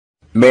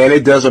Man,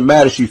 it doesn't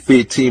matter if she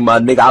 15, my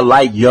nigga. I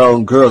like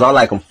young girls. I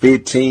like them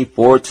 15,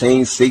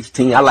 14,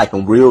 16. I like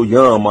them real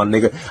young, my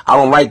nigga. I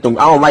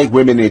don't like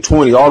women in their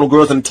 20s. All them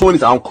girls in the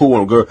 20s, I'm cool with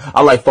them, girl.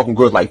 I like fucking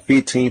girls like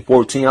 15,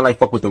 14. I like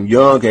fuck with them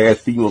young ass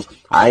females.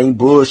 I ain't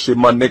bullshit,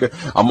 my nigga.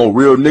 I'm a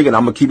real nigga, and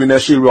I'm gonna keep in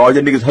that shit real. All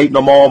your niggas hating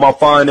them all my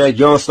fine ass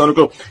young son of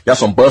girl. Y'all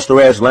some buster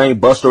ass lame,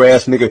 buster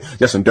ass nigga.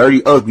 Y'all some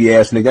dirty, ugly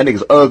ass nigga. That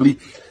nigga's ugly. You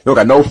don't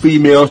got no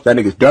females. That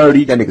nigga's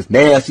dirty. That nigga's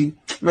nasty.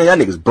 Man, that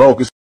nigga's broke as